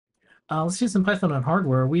let's do some Python on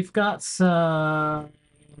hardware. We've got some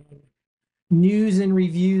news and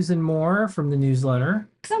reviews and more from the newsletter.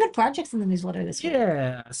 Some good projects in the newsletter this week.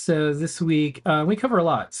 Yeah, so this week we cover a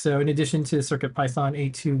lot. So in addition to CircuitPython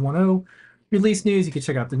 8210 release news, you can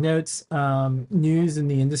check out the notes, news in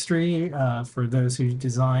the industry for those who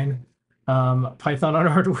design Python on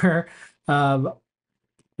hardware. Um,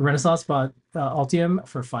 Renaissance bought Altium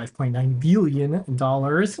for $5.9 billion.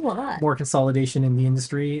 That's a lot. More consolidation in the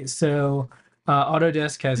industry. So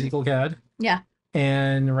Autodesk has EagleCAD Yeah.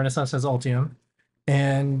 and Renaissance has Altium.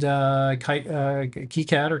 And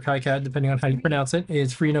KiCad or KiCad, depending on how you pronounce it,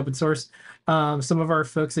 is free and open source. Some of our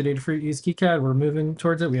folks at Adafruit use KiCad. We're moving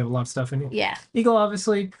towards it. We have a lot of stuff in Yeah. Eagle,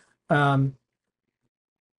 obviously. We'll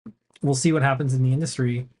see what happens in the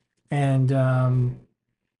industry and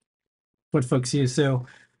what folks use. So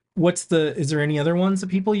is there any other ones that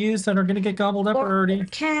people use that are going to get gobbled up already?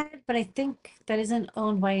 CAD, but I think that isn't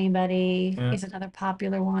owned by anybody. Yeah. Is another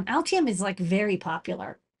popular one. Altium is like very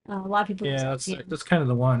popular. A lot of people use Yeah, Altium. that's kind of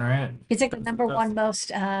the one, right? It's like the number one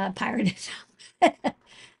most pirated.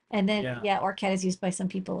 And then OrCAD is used by some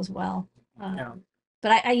people as well. Yeah.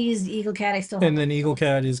 But I use EagleCAD. I still have And then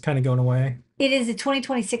EagleCAD is kind of going away. It is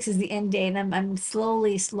 2026 is the end date, and I'm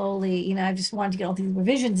slowly, I just wanted to get all these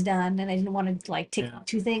revisions done, and I didn't want to like take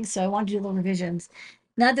two things, so I wanted to do little revisions.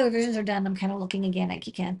 Now that the revisions are done, I'm kind of looking again at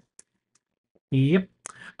KiCad. Yep.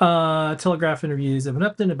 Telegraph interviews of an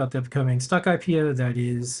update about the upcoming stock IPO that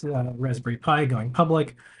is Raspberry Pi going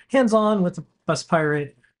public. Hands-on with the Bus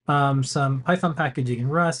Pirate. Some Python packaging in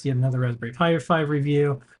Rust. Yet another Raspberry Pi 5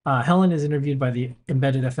 review. Helen is interviewed by the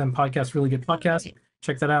Embedded FM podcast. Really good podcast.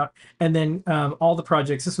 Check that out. And then all the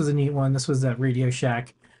projects. This was a neat one. This was that Radio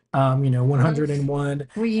Shack. 101.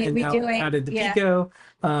 We added the Pico.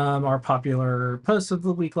 Our popular post of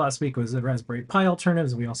the week last week was the Raspberry Pi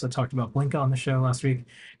alternatives. We also talked about Blink on the show last week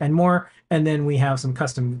and more. And then we have some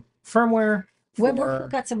custom firmware. Web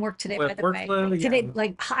got some work today, by the way. Today,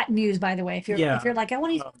 like hot news, by the way. If you're like, I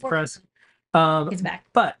want to use press. It's back.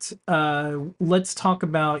 But let's talk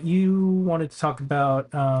about. You wanted to talk about.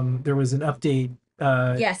 There was an update.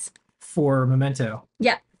 Yes. For Memento.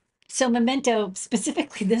 Yeah. So Memento,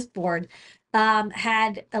 specifically this board,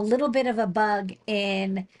 had a little bit of a bug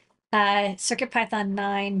in CircuitPython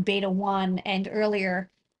 9 beta 1 and earlier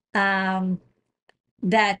that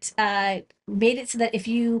made it so that if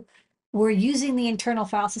you were using the internal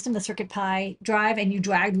file system, the CircuitPy drive, and you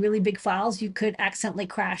dragged really big files, you could accidentally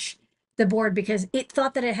crash the board because it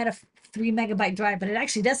thought that it had a 3 megabyte drive, but it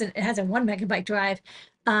actually doesn't. It has a 1 megabyte drive.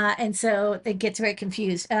 And so it gets very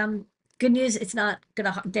confused. Good news, it's not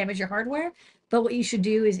going to damage your hardware, but what you should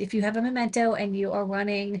do is if you have a Memento and you are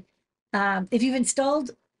running, if you've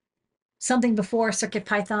installed something before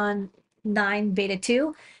CircuitPython 9 beta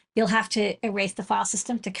 2, you'll have to erase the file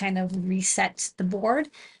system to kind of reset the board.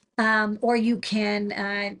 Or you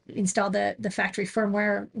can install the factory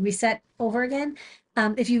firmware reset over again.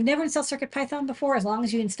 If you've never installed CircuitPython before, as long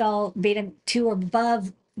as you install beta 2 or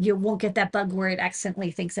above, you won't get that bug where it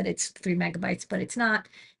accidentally thinks that it's 3 megabytes, but it's not.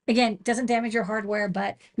 Again, it doesn't damage your hardware,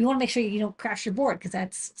 but we want to make sure you don't crash your board because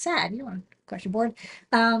that's sad. You don't want to crash your board.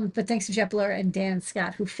 But thanks to Jepler and Dan and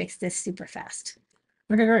Scott who fixed this super fast.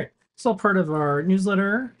 Okay, great. It's all part of our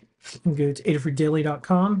newsletter. You can go to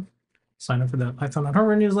adafruitdaily.com, sign up for the Python on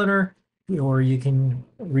Hardware newsletter, or you can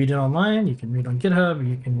read it online. You can read on GitHub.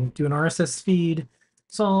 You can do an RSS feed.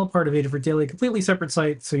 It's all part of Adafruit Daily, completely separate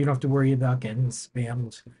site, so you don't have to worry about getting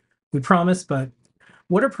spammed. We promise, but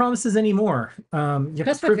what are promises anymore? You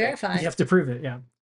have to prove it. You have to prove it, yeah.